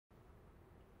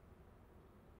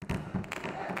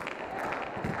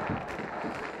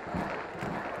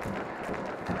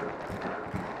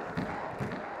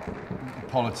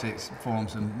politics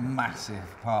forms a massive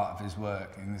part of his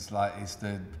work, and it's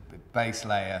the base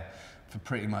layer for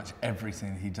pretty much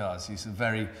everything he does. He's a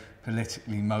very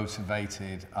politically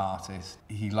motivated artist.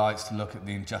 He likes to look at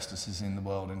the injustices in the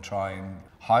world and try and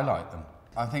highlight them.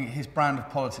 I think his brand of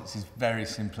politics is very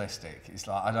simplistic. It's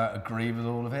like, I don't agree with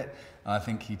all of it. And I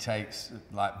think he takes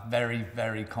like very,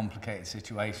 very complicated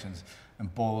situations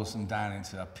and boils them down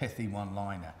into a pithy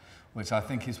one-liner, which I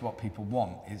think is what people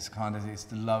want. It's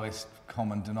the lowest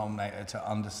common denominator to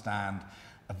understand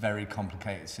a very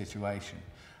complicated situation.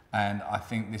 And I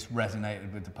think this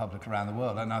resonated with the public around the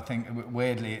world. And I think,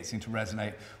 weirdly, it seemed to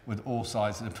resonate with all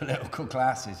sides of the political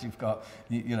classes. You've got,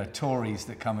 you know, Tories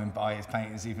that come and buy his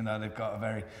paintings, even though they've got a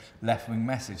very left-wing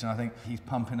message. And I think he's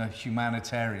pumping a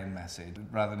humanitarian message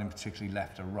rather than particularly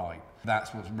left or right.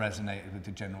 That's what's resonated with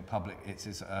the general public.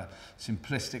 It's a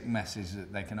simplistic message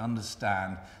that they can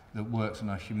understand that works on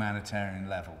a humanitarian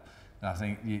level. And I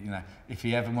think, you know, if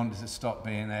he ever wanted to stop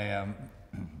being an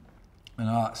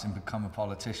artist and become a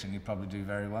politician, he'd probably do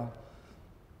very well.